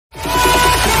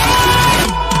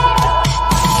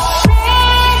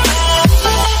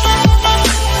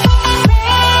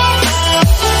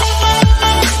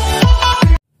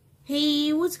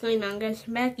going on, guys?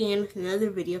 I'm back again with another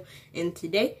video, and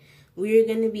today we are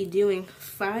going to be doing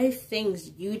 5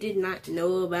 things you did not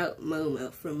know about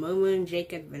MoMo from MoMo and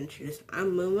Jake Adventures.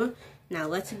 I'm MoMo. Now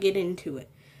let's get into it.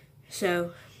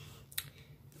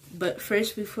 But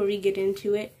first, before we get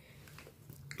into it,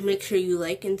 make sure you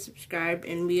like and subscribe,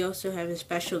 and we also have a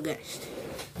special guest,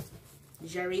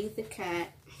 Jerry the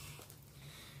cat.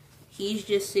 He's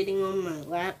just sitting on my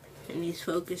lap, and he's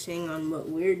focusing on what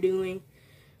we're doing.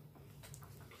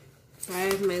 I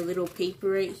have my little paper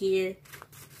right here,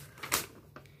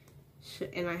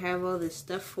 and I have all this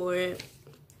stuff for it.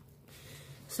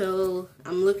 So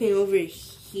I'm looking over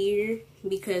here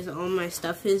because all my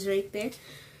stuff is right there.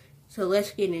 So let's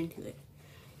get into it.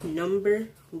 Number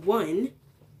 1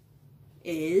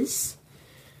 is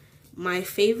my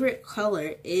favorite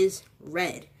color is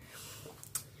red.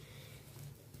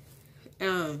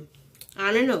 I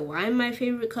don't know why my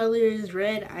favorite color is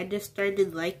red. I just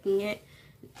started liking it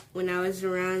when I was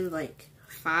around like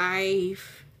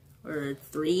 5 or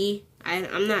 3.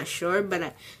 I'm not sure,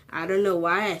 but I don't know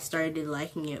why I started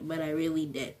liking it, but I really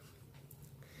did.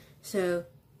 So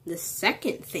the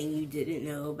second thing you didn't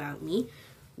know about me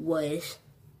was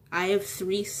I have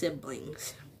 3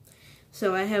 siblings.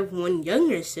 So I have one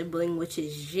younger sibling, which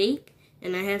is Jake,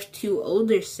 and I have 2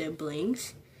 older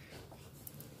siblings.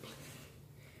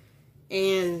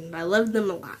 And I love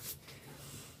them a lot.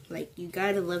 Like, you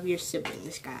gotta love your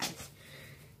siblings, guys.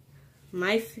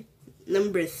 My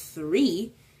number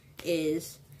 3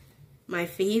 is my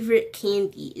favorite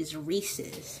candy is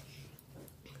Reese's.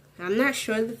 I'm not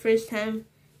sure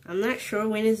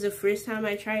when is the first time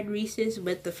I tried Reese's,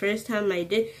 but the first time I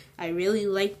did, I really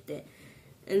liked it.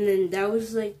 And then that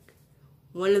was like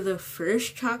one of the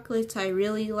first chocolates I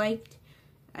really liked.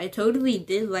 I totally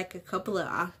did like a couple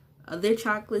of other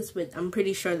chocolates, but I'm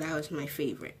pretty sure that was my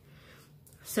favorite.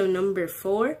 So number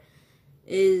 4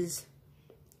 is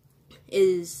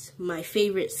my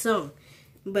favorite song.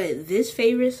 But this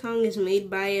favorite song is made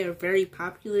by a very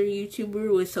popular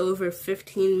YouTuber with over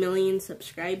 15 million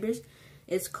subscribers.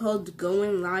 It's called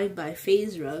Going Live by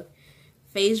FaZe Rug.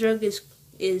 FaZe Rug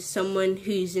is someone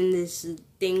who's in this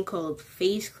thing called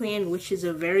FaZe Clan, which is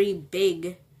a very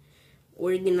big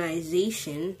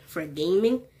organization for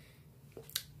gaming.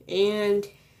 And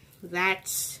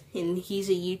he's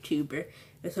a YouTuber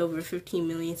with over 15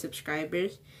 million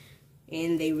subscribers,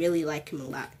 and they really like him a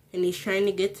lot. And he's trying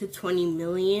to get to 20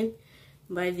 million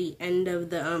by the end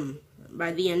of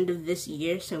this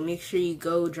year, so make sure you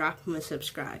go drop him a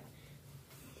subscribe.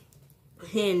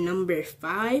 And number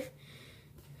 5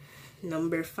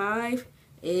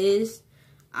 is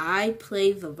I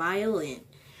play the violin.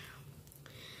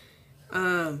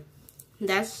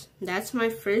 That's my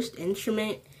first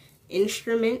instrument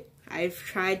I've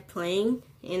tried playing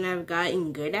and I've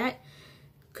gotten good at,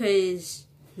 because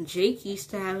Jake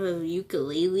used to have a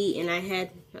ukulele and I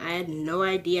had no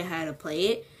idea how to play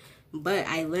it, but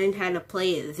I learned how to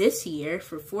play it this year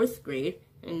for 4th grade,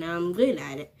 and now I'm good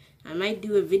at it. I might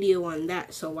do a video on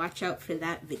that, so watch out for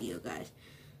that video, guys.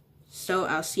 So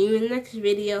I'll see you in the next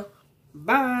video.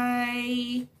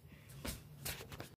 Bye!